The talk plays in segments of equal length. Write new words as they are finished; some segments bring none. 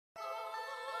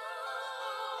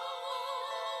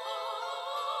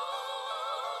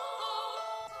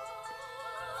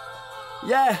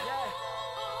Yeah,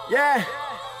 yeah,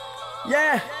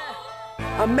 yeah.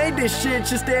 I made this shit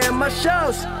just to end my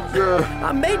shows. Yeah,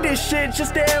 I made this shit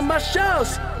just to end my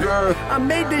shows. yeah, I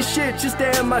made this shit just to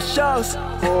end my shows.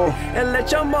 And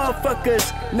let y'all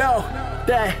motherfuckers know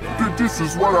that this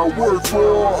is what I work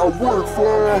for,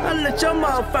 I let y'all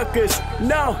motherfuckers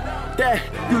know that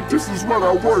this is what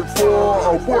I work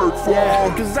for,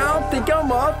 yeah, cause I don't think y'all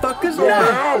motherfuckers know.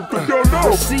 I don't think y'all know.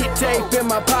 Receipt tape in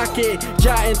my pocket,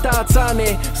 jotting thoughts on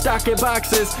it, stocking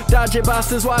boxes, dodging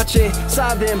bosses watching,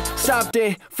 saw them, stopped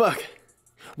it, fuck.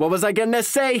 What was I gonna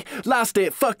say? Lost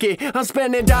it, fuck it. I'm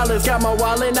spending dollars, got my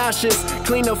wallet nauseous.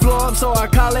 Clean the floor up, so I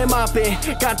call it mopping.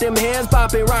 Got them hands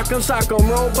bopping, rock 'em, sock 'em,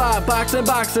 robot, boxing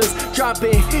boxes,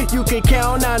 dropping. You can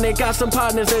count on it. Got some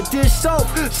partners that dish soap,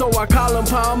 so I call 'em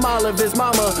Palm Olive. His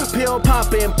mama, pill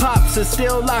popping, pops is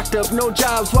still locked up. No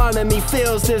jobs wanting me,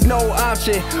 feels there's no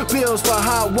option. Bills for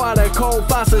hot water, cold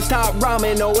faucets, top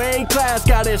ramen. No A class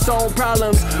got its own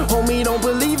problems. Homie don't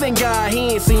believe in God,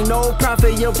 he ain't seen no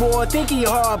profit. Your boy think he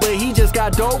hard, but he just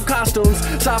got dope costumes.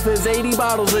 Soft as 80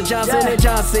 bottles of Johnson &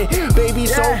 Johnson. Baby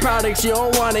soap products, you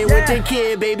don't want it with the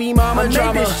kid. Baby mama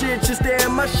drama. I made this shit just to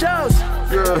end my shows.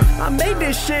 Yeah, I made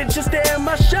this shit just to end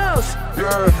my shows.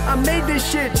 yeah, I made this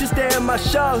shit just to end my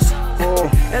shows.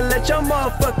 And let y'all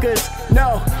motherfuckers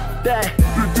know that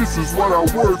this is what I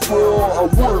work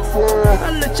for,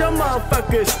 I let y'all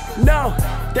motherfuckers know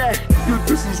that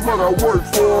this is what I work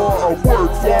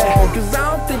for, yeah, cause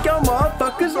I don't think y'all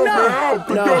motherfuckers know. I don't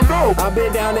think y'all know. I've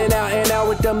been down and out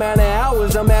with the amount of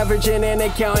hours I'm averaging and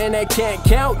accounting that can't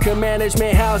count. Can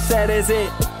management, how sad is it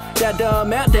that the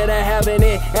amount that I have in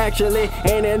it actually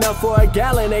ain't enough for a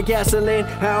gallon of gasoline?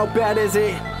 How bad is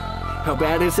it? How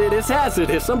bad is it? It's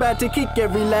hazardous. I'm about to kick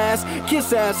every last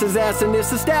kiss ass's ass in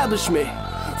this establishment.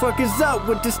 Fuck is up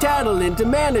with this tattling to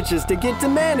managers to get the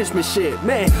management shit?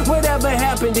 Man, whatever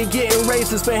happened to getting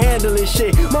raises for handling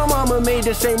shit? My mama made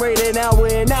the same rate an hour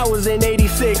and I was in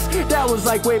 86. That was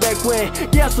like way back when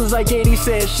gas was like 80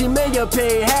 cents. She may have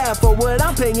paid half for what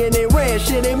I'm paying in rent.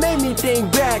 Shit, it made me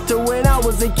think back to when I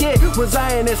was a kid. Was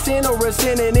I in a sin or a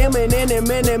synonym? And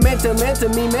meant to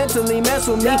me, mentally mess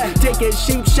with me. Taking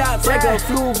cheap shots like a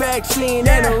flu vaccine,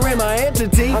 entering my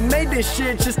entity. I made this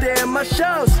shit just to end my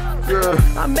shows. yeah,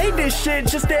 I made this shit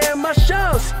just to end my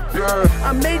shows. yeah,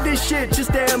 I made this shit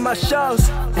just to end my shows.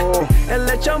 And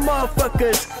let y'all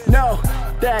motherfuckers know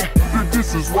that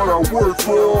this is what I work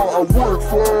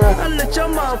for, I let y'all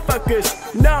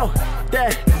motherfuckers know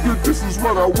that this is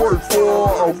what I work for,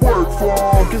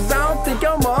 cause I don't think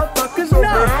y'all motherfuckers know.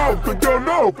 I don't think y'all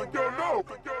know.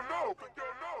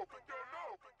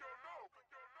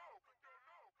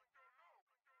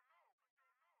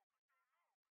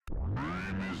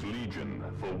 Name is Legion,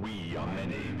 for we are many.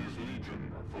 Name is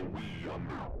Legion, for we are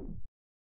many.